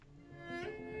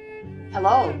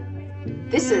Hello,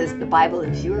 this is the Bible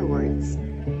in Fewer Words.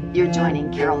 You're joining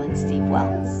Carol and Steve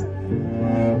Wells.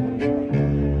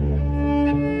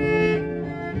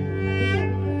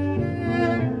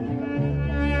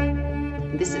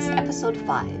 This is episode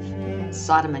 5,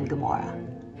 Sodom and Gomorrah,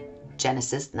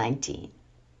 Genesis 19.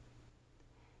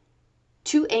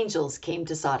 2 angels came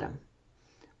to Sodom.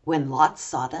 When Lot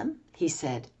saw them, he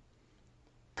said,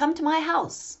 "Come to my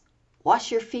house,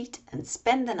 wash your feet, and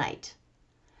spend the night.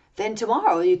 Then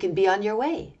tomorrow you can be on your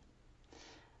way."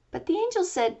 But the angel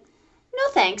said, "No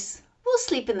thanks, we'll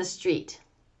sleep in the street."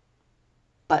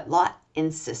 But Lot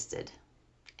insisted,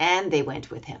 and they went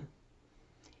with him.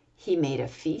 He made a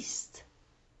feast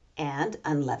and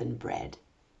unleavened bread,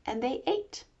 and they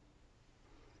ate.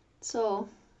 So,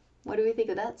 what do we think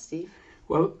of that, Steve?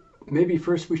 Well, maybe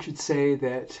first we should say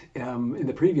that in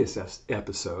the previous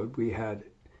episode we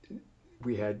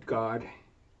had God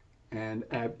and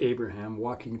Abraham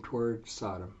walking toward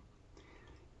Sodom,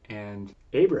 and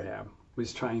Abraham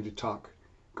was trying to talk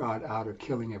God out of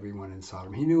killing everyone in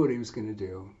Sodom. He knew what he was going to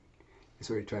do,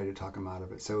 so he tried to talk him out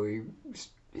of it. So he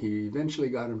eventually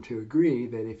got him to agree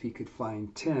that if he could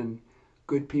find 10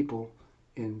 good people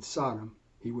in Sodom,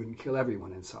 he wouldn't kill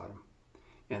everyone in Sodom.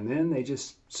 And then they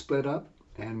just split up,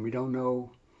 and we don't know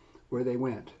where they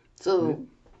went. So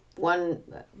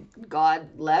God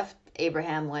left,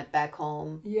 Abraham went back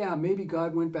home. Yeah, maybe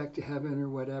God went back to heaven or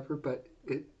whatever, but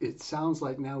it sounds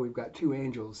like now we've got 2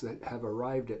 angels that have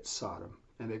arrived at Sodom,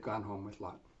 and they've gone home with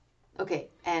Lot. Okay,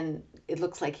 and it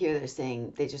looks like here they're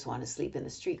saying they just want to sleep in the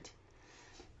street.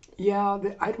 Yeah,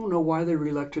 I don't know why they're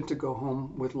reluctant to go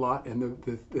home with Lot, and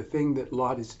the thing that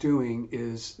Lot is doing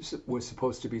was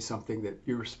supposed to be something that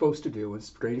you were supposed to do when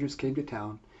strangers came to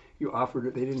town. You offered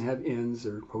it. They didn't have inns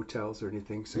or hotels or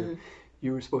anything, so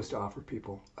you were supposed to offer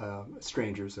people,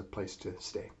 strangers, a place to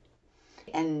stay.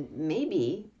 And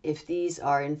maybe if these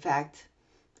are in fact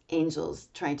angels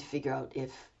trying to figure out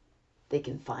if they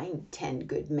can find 10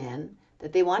 good men,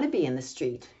 that they want to be in the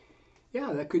street.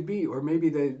 Yeah, that could be. Or maybe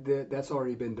that's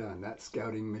already been done. That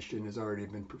scouting mission has already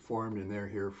been performed, and they're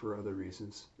here for other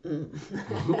reasons.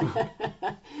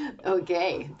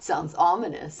 Okay, ssounds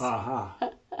ominous. Aha.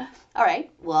 All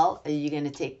right, well, are you going to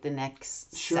take the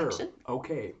next section?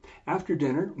 Okay. After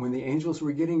dinner, when the angels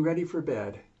were getting ready for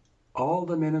bed, all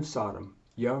the men of Sodom,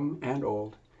 young and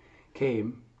old,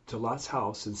 came to Lot's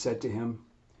house and said to him,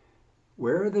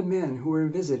 "Where are the men who are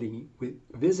visiting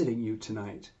you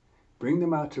tonight? Bring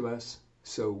them out to us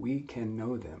so we can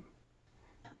know them."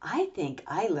 I think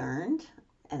I learned,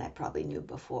 and I probably knew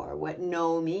before, what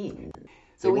 "no" means.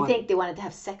 So we think they wanted to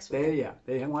have sex with them. Yeah,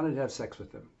 they wanted to have sex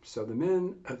with them. So the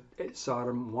men of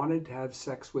Sodom wanted to have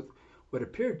sex with what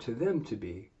appeared to them to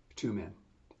be 2 men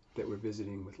that were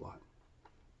visiting with Lot.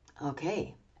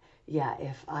 Okay. Yeah,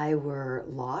 if I were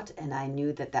Lot and I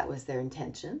knew that that was their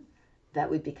intention, that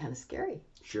would be kind of scary.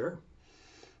 Sure.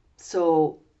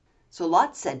 So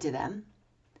Lot said to them,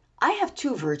 "I have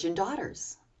 2 virgin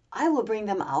daughters. I will bring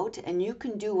them out, and you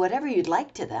can do whatever you'd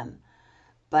like to them.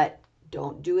 But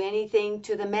don't do anything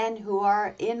to the men who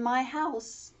are in my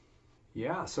house."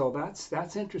 Yeah, so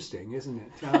that's interesting, isn't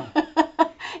it?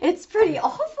 It's pretty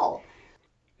awful.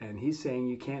 And he's saying,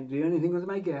 you can't do anything with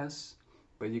my guests,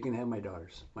 but you can have my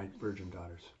daughters, my virgin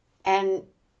daughters. And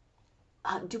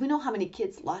do we know how many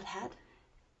kids Lot had?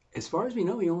 As far as we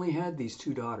know, he only had these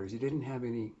 2 daughters. He didn't have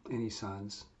any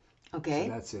sons. Okay.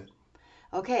 So that's it.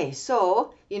 Okay,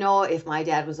 so, if my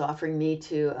dad was offering me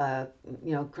to a,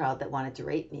 crowd that wanted to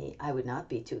rape me, I would not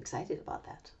be too excited about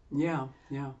that. Yeah.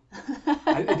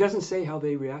 It doesn't say how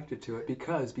they reacted to it,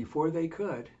 because before they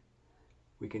could,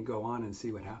 we can go on and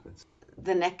see what happens.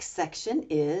 The next section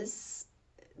is,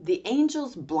 the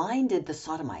angels blinded the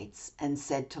Sodomites and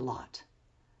said to Lot,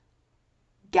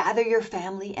 "Gather your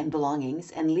family and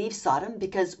belongings and leave Sodom,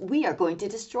 because we are going to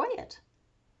destroy it."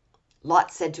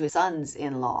 Lot said to his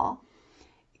sons-in-law,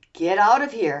 "Get out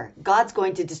of here. God's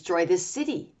going to destroy this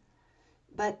city."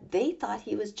 But they thought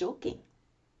he was joking.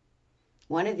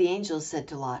 One of the angels said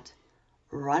to Lot,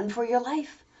 "Run for your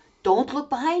life. Don't look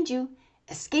behind you.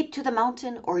 Escape to the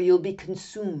mountain, or you'll be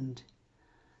consumed."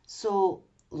 So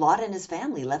Lot and his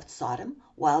family left Sodom,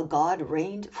 while God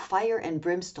rained fire and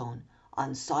brimstone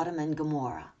on Sodom and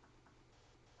Gomorrah.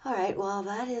 All right, well,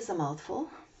 that is a mouthful.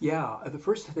 Yeah, the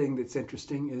first thing that's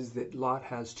interesting is that Lot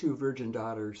has 2 virgin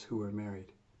daughters who are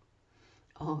married.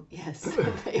 Oh, yes,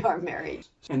 they are married.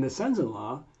 And the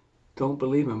sons-in-law don't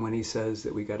believe him when he says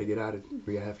that we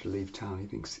have to leave town.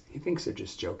 He thinks they're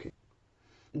just joking.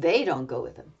 They don't go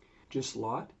with him. Just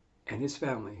Lot and his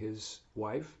family, his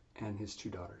wife and his 2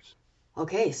 daughters.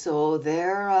 Okay, so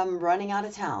they're running out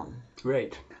of town.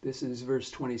 Right. This is verse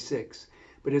 26.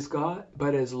 But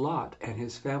as Lot and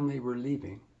his family were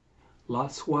leaving,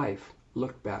 Lot's wife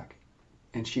looked back,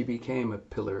 and she became a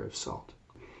pillar of salt.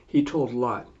 He told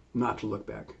Lot not to look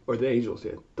back, or the angels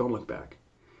did. Don't look back.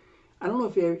 I don't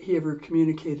know if he ever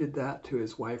communicated that to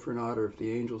his wife or not, or if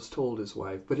the angels told his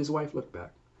wife, but his wife looked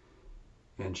back,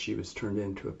 and she was turned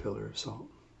into a pillar of salt.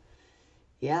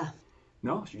 Yeah.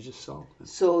 No, she's just salt.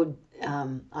 So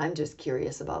I'm just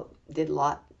curious about, did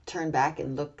Lot turn back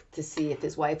and look to see if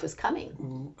his wife was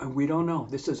coming? We don't know.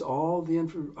 This is all the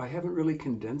info. I haven't really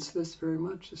condensed this very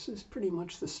much. This is pretty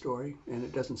much the story, and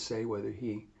it doesn't say whether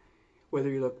he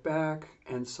looked back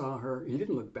and saw her. He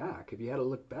didn't look back. If he had to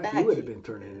look back, he would have been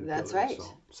turned into a That's pillar right. of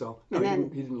salt. So no,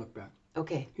 he didn't look back.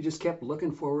 Okay. He just kept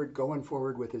looking forward, going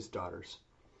forward with his daughters.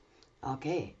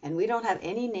 Okay. And we don't have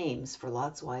any names for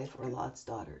Lot's wife or Lot's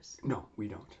daughters. No, we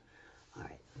don't. All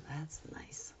right. That's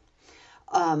nice.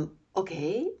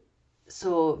 Okay.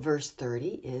 So verse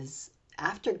 30 is,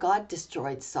 after God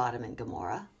destroyed Sodom and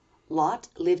Gomorrah, Lot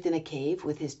lived in a cave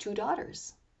with his 2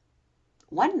 daughters.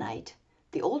 One night,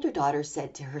 the older daughter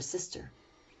said to her sister,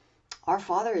 "Our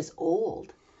father is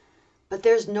old, but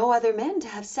there's no other men to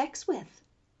have sex with.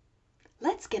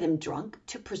 Let's get him drunk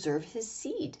to preserve his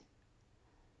seed."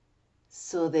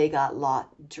 So they got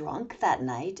Lot drunk that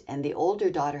night, and the older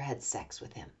daughter had sex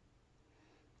with him.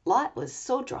 Lot was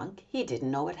so drunk he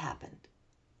didn't know what happened.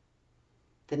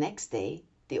 The next day,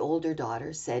 the older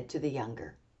daughter said to the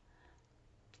younger,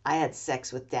 "I had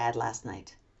sex with Dad last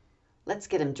night. Let's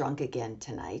get him drunk again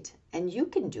tonight, and you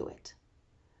can do it."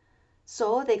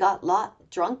 So they got Lot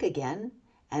drunk again,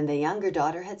 and the younger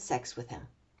daughter had sex with him.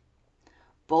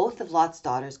 Both of Lot's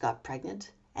daughters got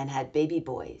pregnant and had baby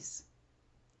boys.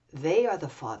 They are the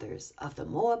fathers of the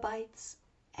Moabites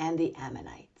and the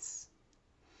Ammonites.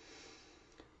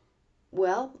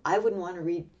 Well, I wouldn't want to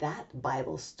read that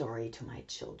Bible story to my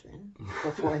children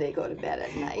before they go to bed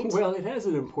at night. Well, it has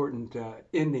an important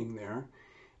ending there.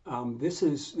 This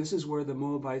is where the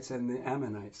Moabites and the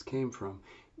Ammonites came from.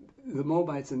 The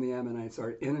Moabites and the Ammonites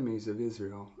are enemies of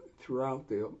Israel throughout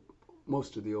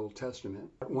most of the Old Testament.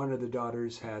 One of the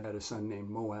daughters had a son named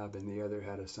Moab, and the other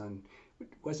had a son. It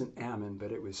wasn't Ammon,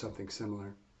 but it was something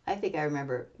similar. I think I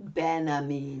remember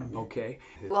Ben-Amin. Okay.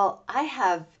 Well, I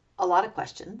have a lot of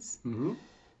questions.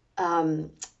 Mm-hmm.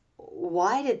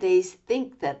 Why did they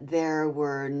think that there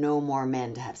were no more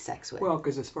men to have sex with? Well,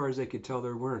 because as far as they could tell,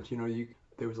 there weren't.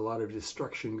 There was a lot of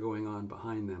destruction going on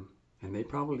behind them, and they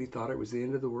probably thought it was the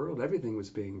end of the world. Everything was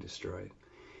being destroyed.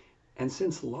 And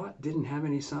since Lot didn't have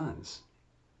any sons,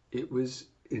 it was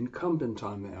incumbent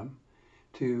on them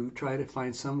to try to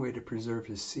find some way to preserve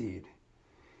his seed.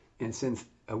 And since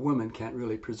a woman can't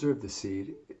really preserve the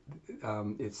seed,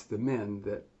 it's the men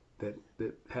that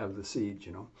have the seed,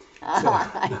 So,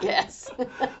 I guess.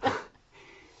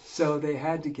 So they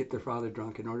had to get their father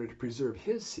drunk in order to preserve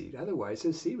his seed. Otherwise,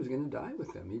 his seed was going to die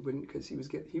with him. He wouldn't, because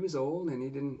he was old and he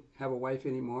didn't have a wife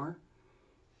anymore.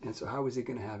 And so how was he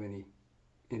going to have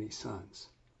any sons?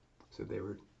 So they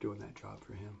were doing that job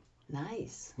for him.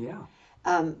 Nice. Yeah.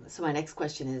 So my next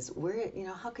question is,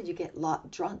 how could you get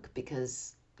Lot drunk?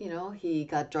 Because, he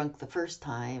got drunk the first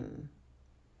time.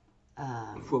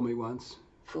 Fool me once.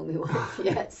 Fool me once,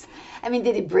 yes. I mean,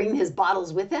 did he bring his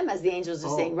bottles with him as the angels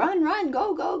are saying, run, run,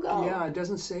 go, go, go? Yeah, it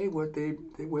doesn't say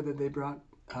whether they brought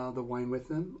the wine with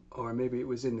them, or maybe it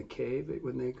was in the cave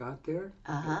when they got there.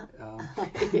 Uh-huh.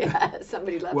 Yeah,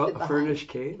 somebody left it behind. A furnished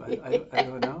cave. I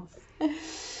don't know.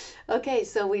 Okay,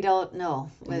 so we don't know.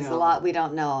 There's a lot we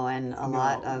don't know, and a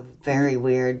lot of very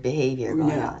weird behavior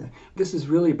going on. This is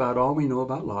really about all we know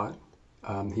about Lot.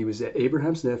 He was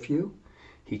Abraham's nephew.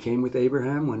 He came with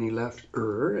Abraham when he left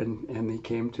Ur, and he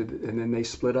came and then they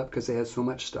split up because they had so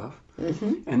much stuff.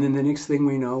 Mm-hmm. And then the next thing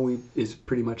we know is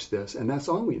pretty much this, and that's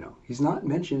all we know. He's not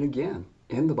mentioned again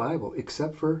in the Bible,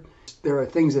 except for there are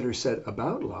things that are said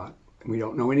about Lot, and we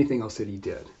don't know anything else that he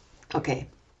did. Okay,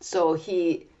 so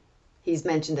he's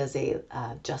mentioned as a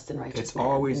just and righteous man.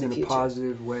 It's always in a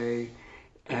positive way.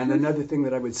 And another thing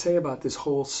that I would say about this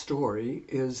whole story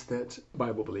is that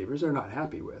Bible believers are not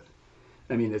happy with.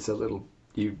 I mean, it's a little.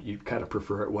 You'd kind of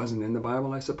prefer it wasn't in the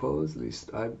Bible, I suppose. At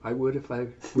least I would if I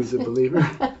was a believer.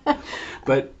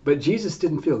 But Jesus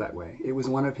didn't feel that way. It was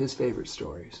one of his favorite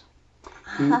stories.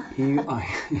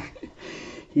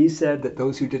 He said that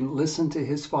those who didn't listen to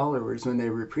his followers when they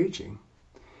were preaching,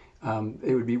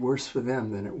 it would be worse for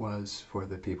them than it was for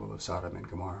the people of Sodom and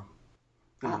Gomorrah.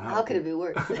 How could it be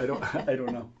worse? I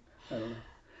don't know.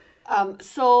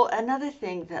 So another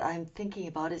thing that I'm thinking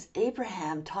about is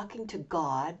Abraham talking to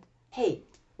God. Hey,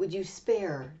 would you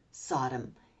spare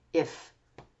Sodom if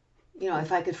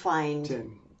I could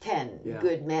find 10 Yeah.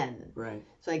 good men. Right.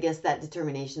 So I guess that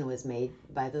determination was made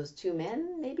by those 2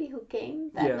 men, maybe, who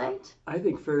came that night? I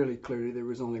think fairly clearly there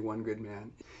was only one good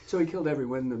man. So he killed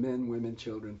everyone, the men, women,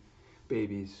 children,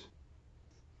 babies.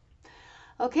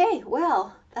 Okay,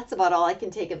 well, that's about all I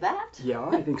can take of that. Yeah,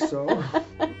 I think so.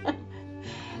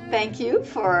 Thank you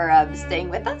for staying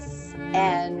with us,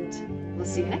 and we'll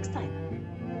see you next time.